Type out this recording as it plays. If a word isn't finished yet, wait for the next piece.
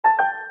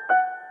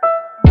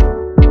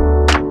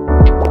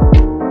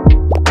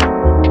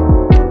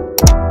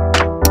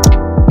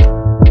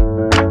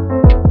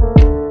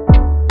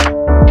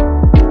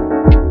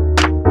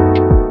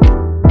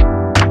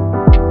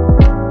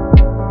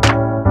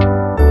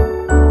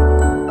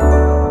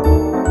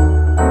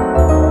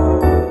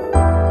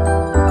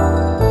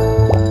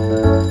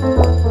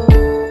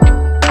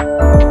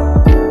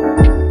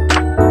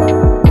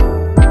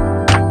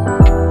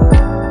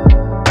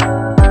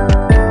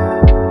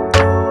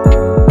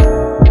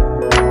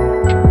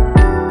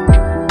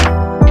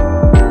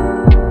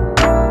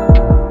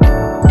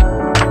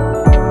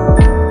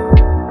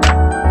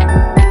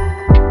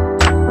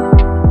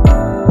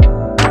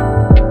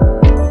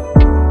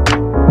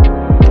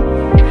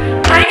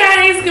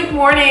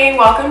morning,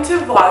 welcome to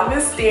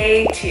Vlogmas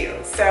Day 2.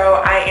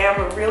 So I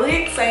am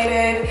really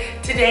excited.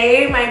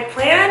 Today my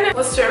plan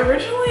was to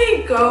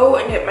originally go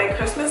and get my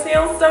Christmas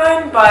nails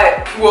done,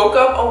 but woke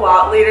up a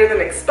lot later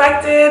than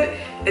expected.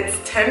 It's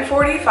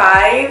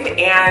 10:45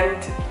 and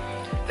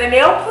the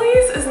nail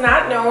place is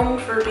not known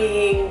for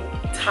being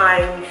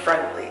time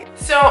friendly.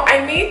 So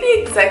I made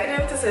the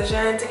executive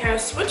decision to kind of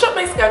switch up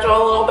my schedule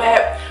a little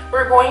bit.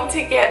 We're going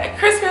to get a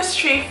Christmas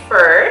tree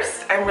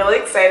first. I'm really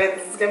excited.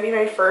 This is gonna be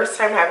my first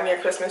time having a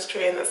Christmas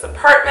tree in this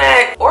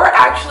apartment, or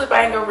actually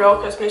buying a real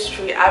Christmas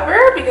tree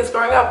ever, because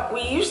growing up,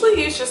 we usually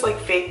use just like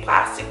fake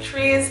plastic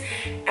trees,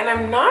 and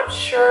I'm not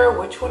sure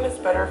which one is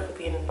better for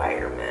the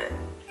environment.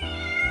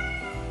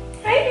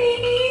 Hi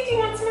baby, do you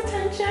want some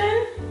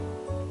attention?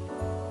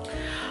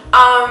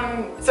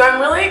 So I'm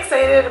really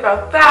excited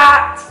about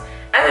that.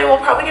 And then we'll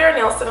probably get our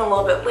nails done a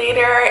little bit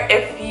later.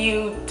 If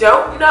you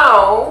don't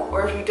know,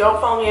 or if you don't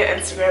follow me on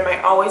Instagram,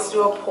 I always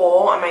do a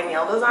poll on my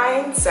nail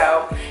design,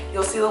 so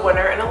you'll see the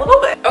winner in a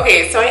little bit.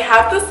 Okay, so I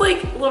have this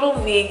like little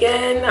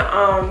vegan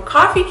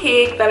coffee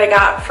cake that I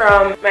got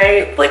from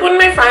one of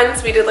my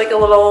friends. We did like a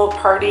little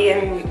party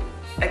in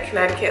a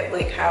Connecticut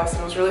lake house,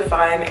 and it was really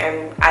fun,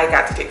 and I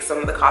got to take some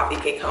of the coffee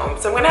cake home.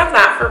 So I'm gonna have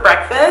that for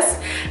breakfast.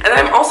 And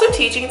I'm also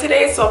teaching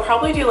today, so I'll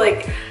probably do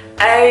like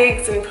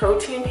eggs and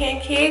protein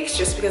pancakes,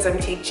 just because I'm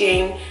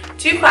teaching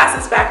 2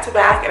 classes back to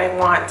back and I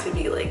want to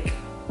be like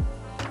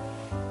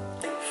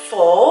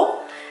full.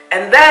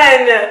 And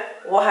then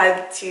we'll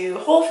head to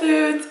Whole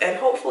Foods and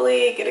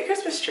hopefully get a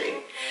Christmas tree.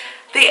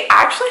 They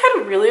actually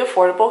had really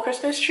affordable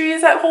Christmas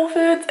trees at Whole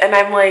Foods, and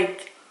I'm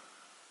like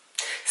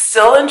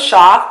still in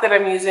shock that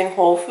I'm using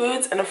Whole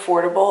Foods and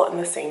affordable in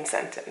the same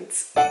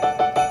sentence.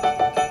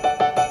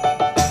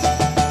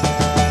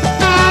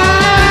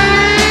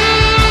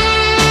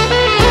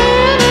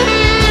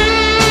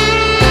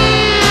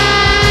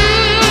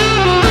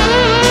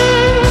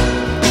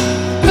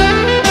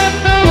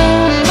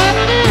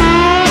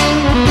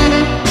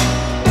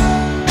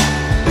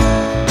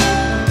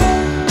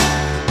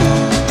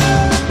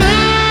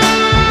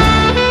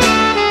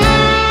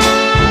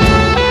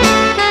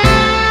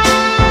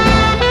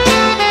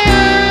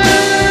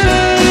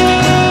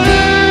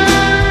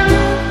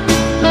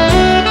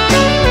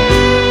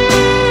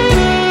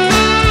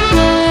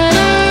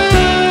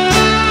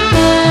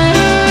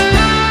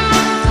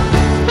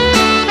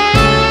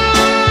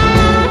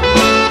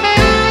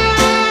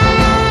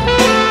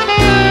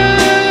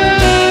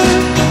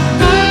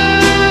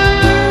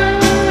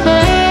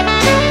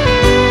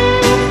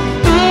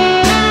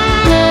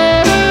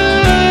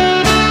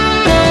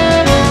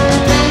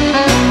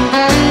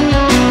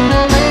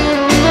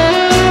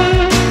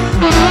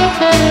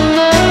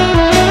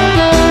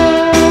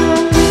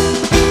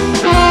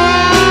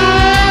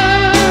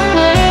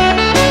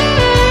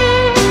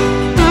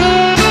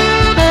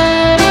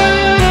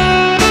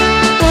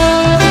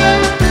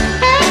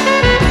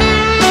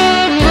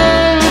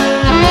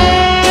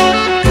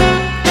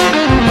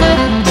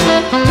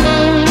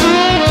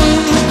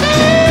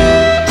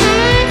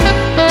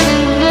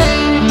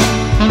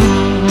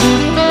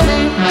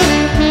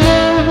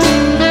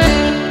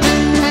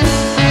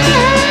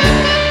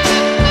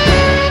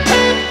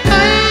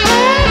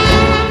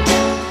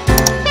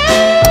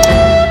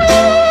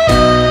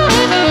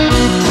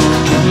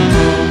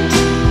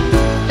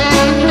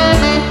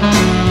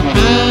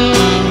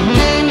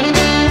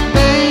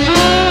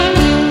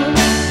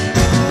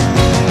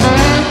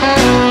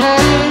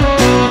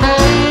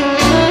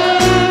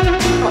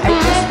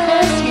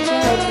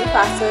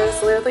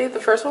 Literally, the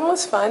first one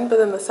was fun, but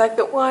then the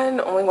second one,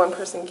 only one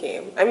person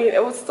came. I mean,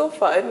 it was still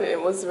fun.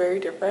 It was very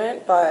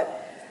different,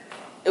 but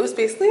it was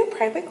basically a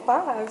private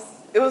class.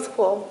 It was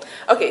cool.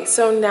 Okay,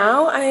 so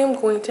now I am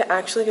going to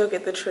actually go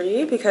get the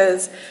tree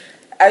because,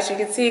 as you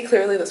can see,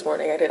 clearly this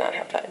morning I did not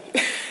have time.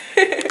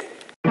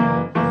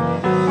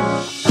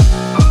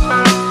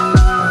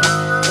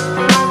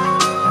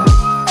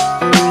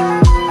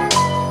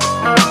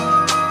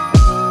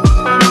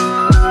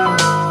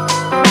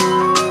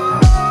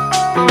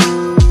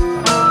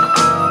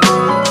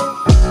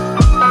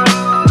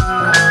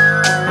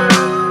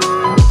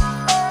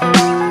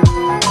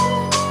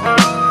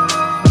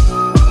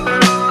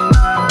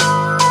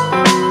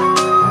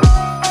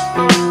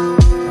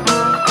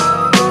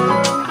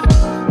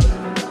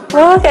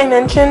 I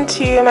mentioned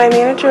to my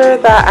manager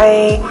that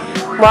I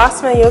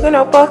lost my yoga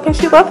notebook and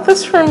she left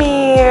this for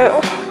me.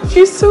 Oh,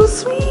 she's so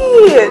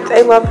sweet.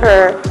 I love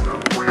her.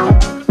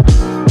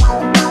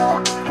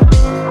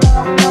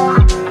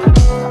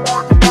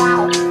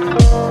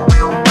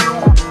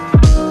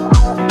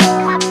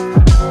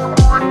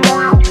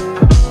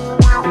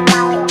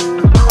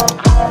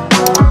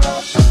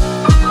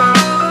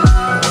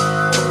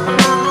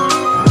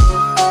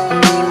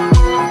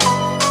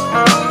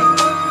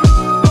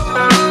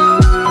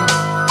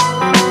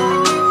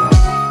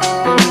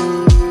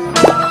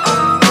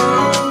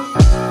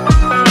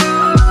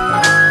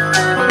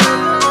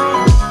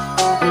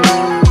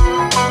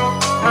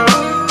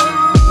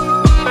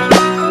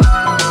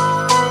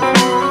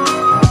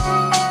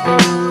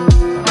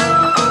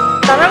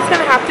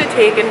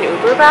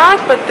 subway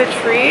back, but the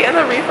tree and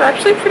the wreath are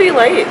actually pretty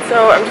light,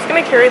 so I'm just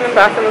gonna carry them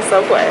back on the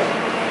subway.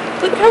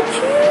 Look how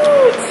cute!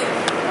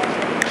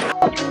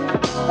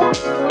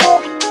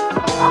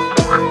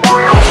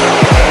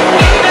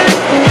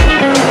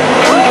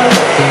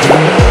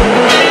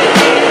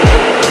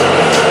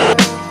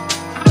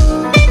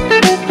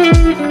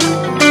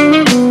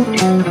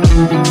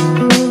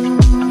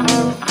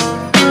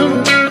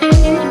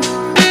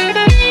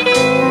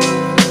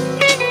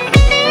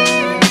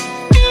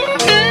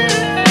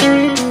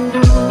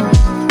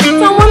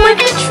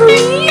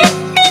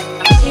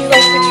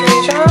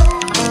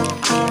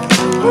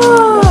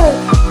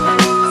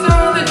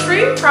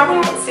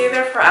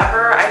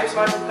 Forever. I just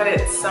wanted to put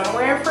it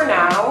somewhere for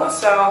now,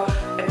 so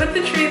I put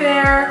the tree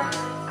there.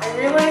 I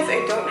realized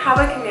I don't have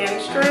a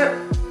command strip.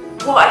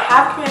 Well, I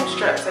have command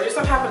strips, I just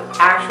don't have an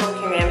actual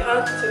command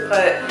hook to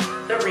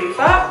put the wreath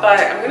up, but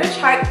I'm gonna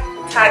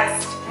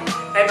text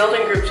my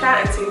building group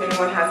chat and see if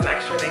anyone has an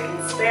extra they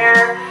can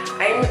spare.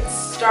 I'm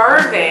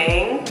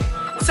starving,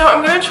 so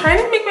I'm gonna try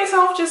to make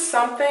myself just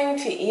something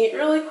to eat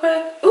really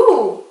quick.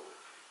 Ooh,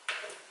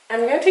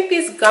 I'm gonna take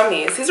these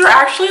gummies. These are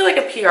actually like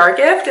a PR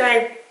gift, and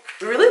I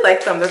really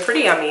like them. They're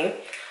pretty yummy.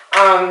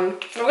 I'm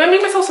gonna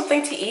make myself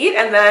something to eat,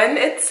 and then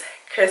it's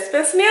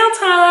Christmas nail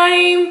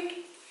time.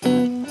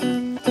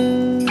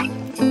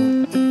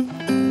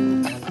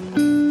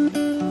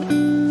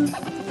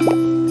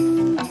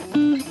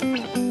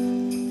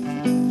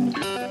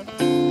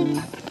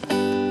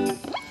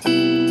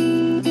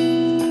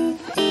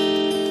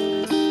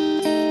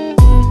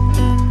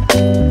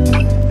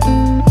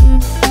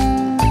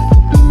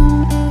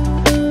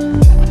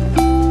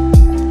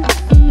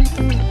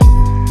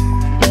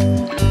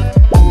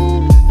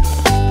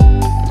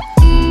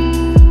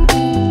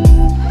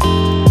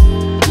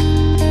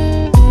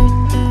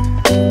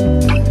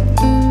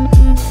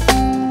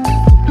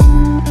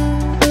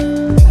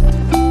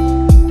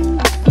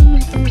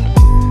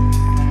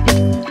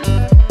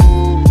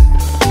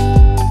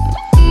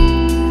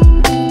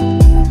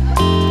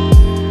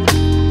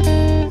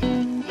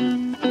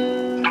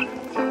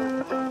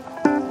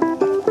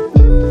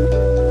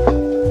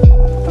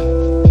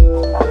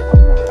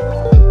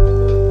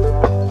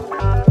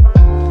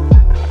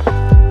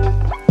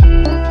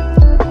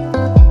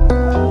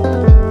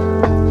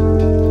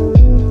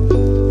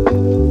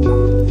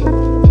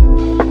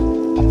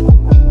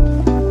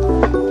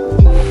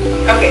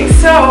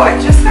 So I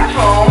just got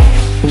home.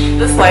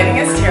 This lighting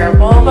is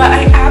terrible, but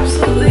I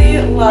absolutely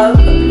love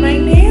my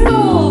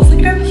nails.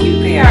 Look at how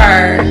cute they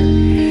are.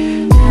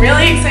 I'm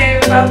really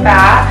excited about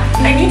that.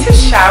 I need to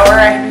shower.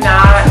 I have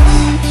not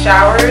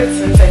showered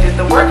since I did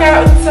the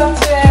workout and stuff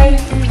today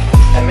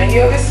at my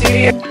yoga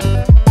studio.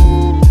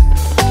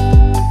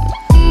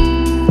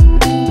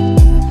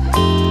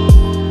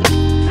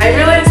 I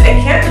realized I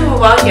can't do a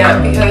vlog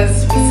yet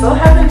because we still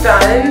haven't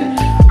done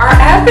our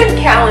advent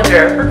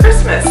calendar for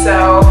Christmas.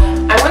 So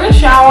I'm gonna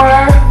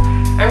shower.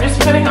 I'm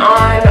just putting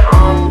on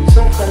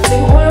some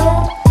cleansing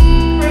oil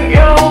right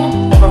now.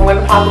 I'm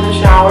gonna pop in the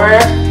shower,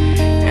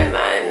 and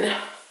then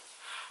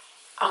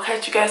I'll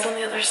catch you guys on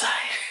the other side.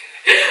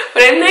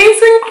 But I'm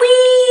nice and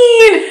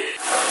clean.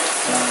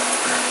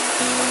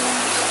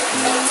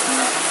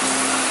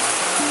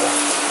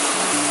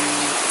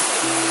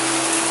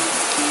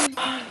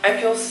 I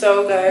feel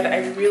so good.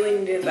 I really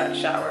needed that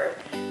shower.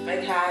 My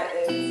cat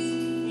is,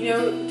 you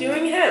know,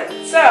 doing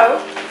him.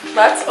 So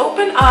let's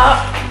open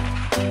up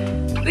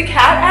the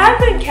cat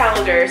advent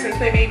calendar since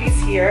my baby's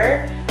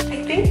here.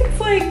 I think it's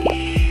like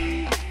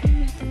the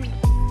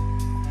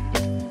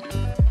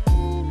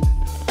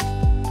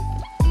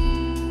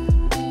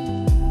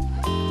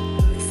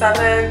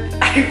 7th.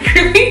 I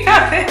really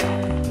haven't.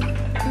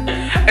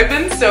 I've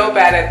been so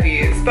bad at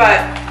these, but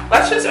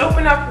let's just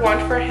open up one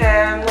for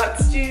him.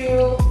 Let's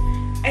do,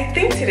 I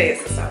think today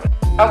is the 7th.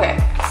 Okay,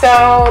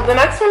 so the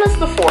next one is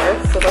the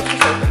 4th, so let's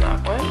just open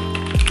that one.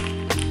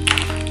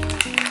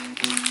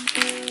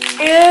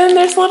 And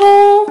there's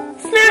little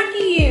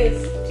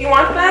snackies. Do you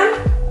want them?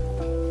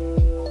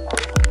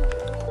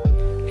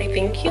 I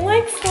think he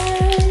likes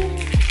them.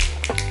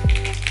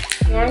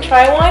 You want to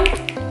try one?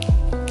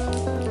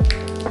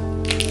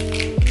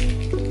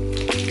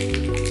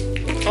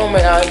 Oh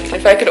my god,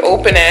 if I could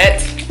open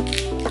it.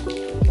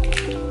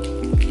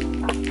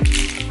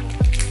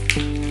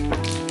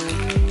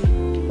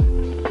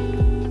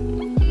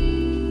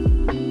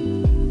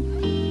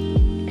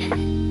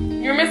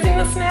 You're missing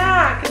the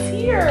snack. It's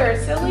here,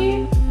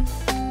 silly.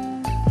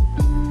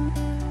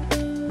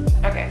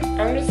 Okay,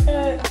 I'm just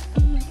gonna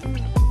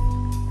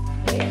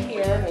put it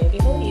here. Maybe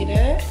he'll eat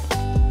it.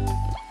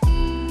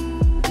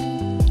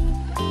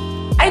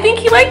 I think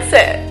he likes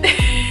it.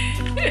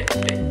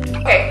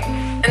 Okay,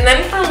 and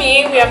then for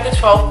me, we have the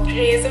 12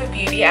 Days of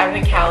Beauty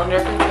Advent Calendar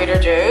from Trader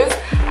Joe's.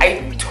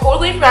 I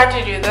totally forgot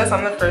to do this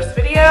on the first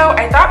video.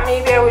 I thought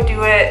maybe I would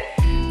do it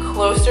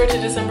closer to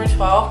December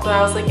 12th, but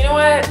I was like, you know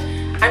what?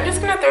 I'm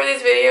just gonna throw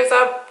these videos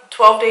up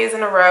 12 days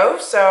in a row,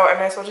 so I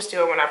might as well just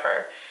do it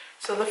whenever.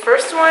 So the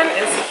first one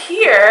is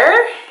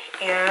here,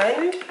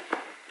 and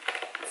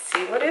let's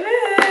see what it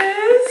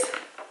is.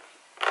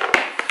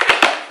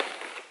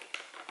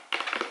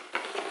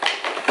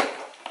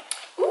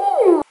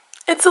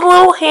 It's a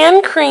little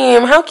hand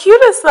cream. How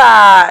cute is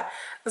that?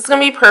 This is gonna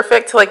be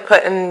perfect to like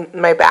put in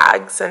my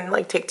bags and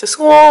like take to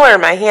school or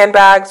my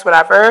handbags,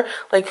 whatever.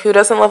 Like who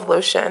doesn't love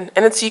lotion?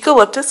 And it's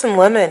eucalyptus and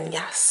lemon,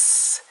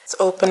 yes. Let's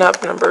open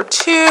up number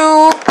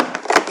 2.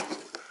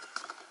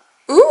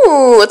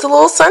 Ooh, it's a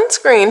little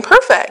sunscreen,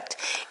 perfect.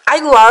 I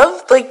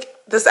love like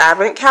this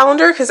advent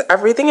calendar because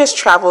everything is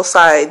travel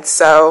size,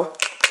 so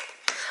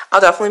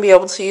I'll definitely be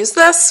able to use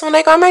this when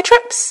I go on my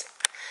trips.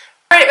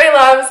 Alright, my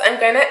loves, I'm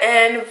going to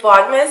end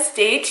Vlogmas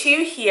Day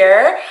 2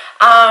 here.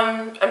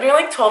 I'm doing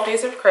like 12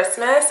 days of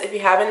Christmas. If you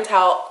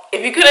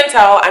couldn't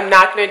tell, I'm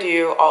not going to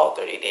do all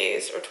 30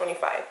 days or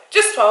 25,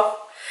 just 12.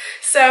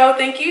 So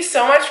thank you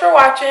so much for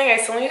watching. I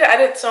still need to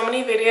edit so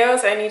many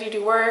videos. I need to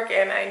do work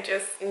and I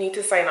just need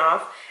to sign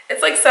off.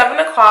 It's like 7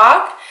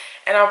 o'clock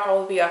and I'll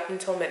probably be up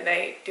until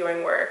midnight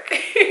doing work.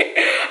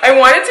 I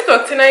wanted to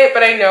cook tonight,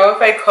 but I know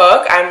if I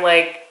cook, I'm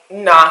like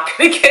not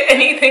gonna get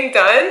anything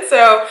done,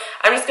 so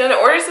I'm just gonna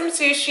order some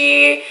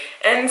sushi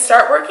and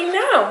start working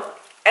now.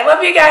 I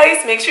love you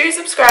guys. Make sure you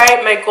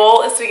subscribe. My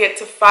goal is to get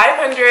to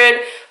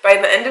 500 by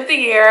the end of the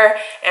year,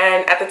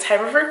 and at the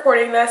time of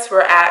recording this,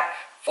 we're at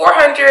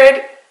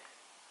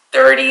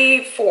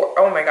 434.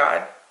 Oh my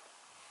god,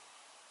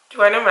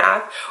 do I know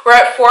math? We're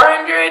at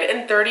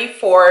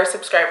 434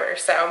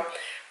 subscribers, so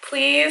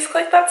please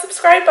click that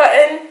subscribe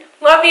button.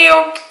 Love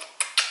you.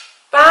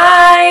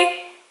 Bye.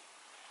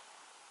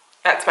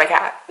 That's my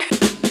cat.